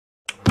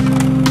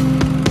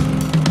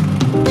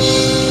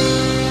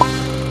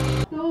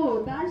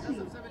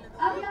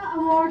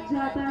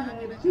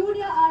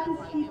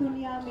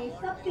दुनिया में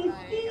सबसे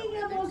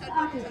सीनियर मोस्ट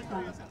आर्टिस्ट का।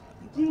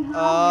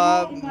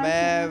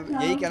 मैं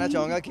यही कहना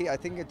चाहूँगा कि I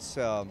think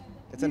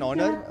it's an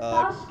honour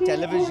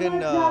television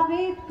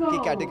की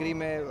कैटेगरी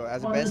में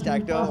एज अ बेस्ट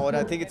एक्टर, और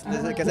आई थिंक इट्स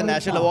कैसे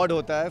नेशनल अवार्ड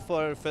होता है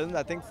for film,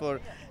 I think for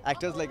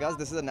actors like us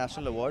this is a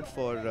national award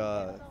for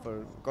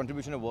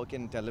contribution of work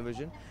in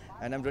television,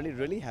 and I am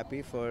really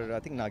happy for, I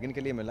think नागिन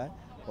के लिए मिला है,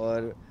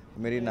 और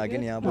मेरी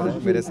नागिन यहाँ पर है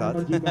मेरे साथ।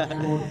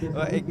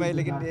 एक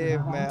लेकिन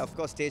मैं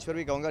ऑफकोर्स स्टेज पर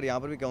भी कहूँगा और यहाँ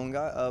पर भी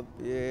कहूँगा,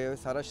 ये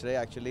सारा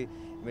श्रेय एक्चुअली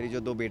मेरी जो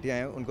 2 बेटियाँ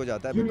हैं उनको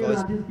जाता है, because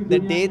the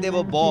day they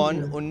were born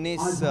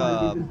 19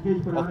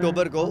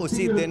 अक्टूबर को,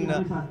 उसी दिन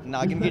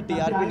नागिन की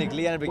टीआरपी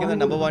निकली and became the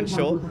number 1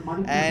 show,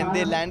 and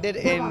they landed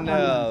in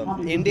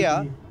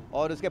India,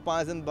 और उसके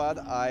 5 दिन बाद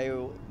आए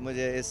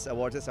मुझे इस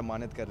अवार्ड से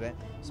सम्मानित कर रहे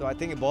हैं। सो आई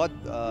थिंक बहुत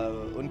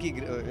उनकी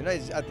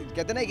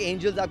कहते हैं ना एक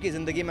एंजल्स आपकी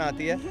ज़िंदगी में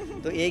आती है,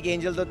 तो एक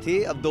एंजल तो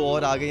थी, अब 2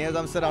 और आ गई हैं, तो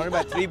I am surrounded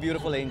by 3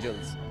 beautiful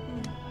angels.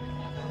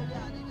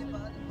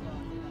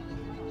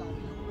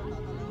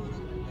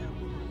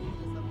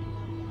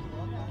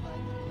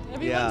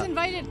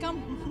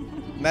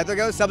 मैं तो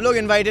कहूँ सब लोग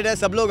इन्वाइटेड है,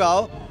 सब लोग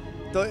आओ।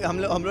 तो हम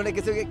लोगों ने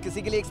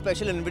किसी के लिए एक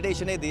स्पेशल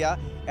इन्विटेशन नहीं दिया,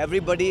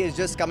 everybody is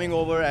just coming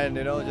over and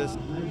you know just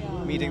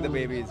meeting the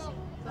babies.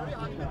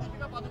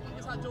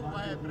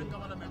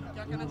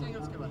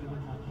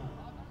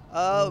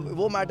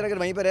 वो मैटर अगर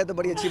वहीं पर है तो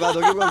बड़ी अच्छी बात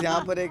होगी, बिकॉज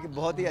यहाँ पर एक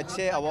बहुत ही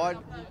अच्छे अवार्ड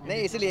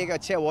नहीं, इसलिए एक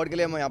अच्छे अवार्ड के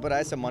लिए हम यहाँ पर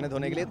आए सम्मानित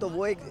होने के लिए, तो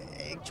वो एक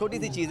छोटी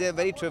सी चीज़ है,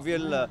 very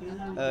trivial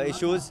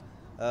issues.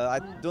 I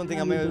don't think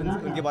हमें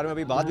उनके बारे में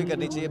अभी बात भी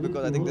करनी चाहिए,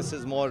 because I think this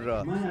is more.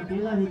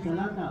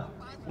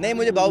 नहीं,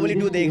 मुझे बाहुबली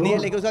 2 देखनी है,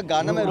 लेकिन उसका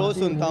गाना मैं रोज़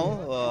सुनता हूँ।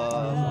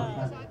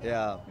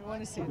 या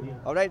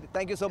alright,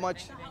 thank you so much.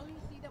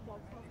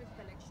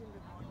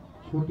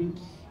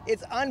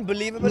 It's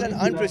unbelievable and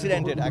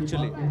unprecedented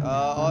actually,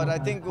 और I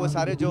think वो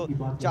सारे जो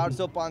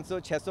 400, 500,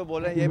 600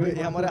 बोल रहे हैं,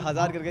 ये हमारे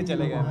 1000 करके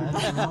चले गए।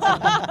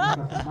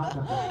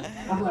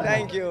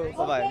 Thank you,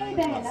 bye bye।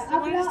 I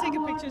want to take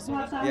a picture.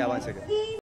 Yeah, 1 second.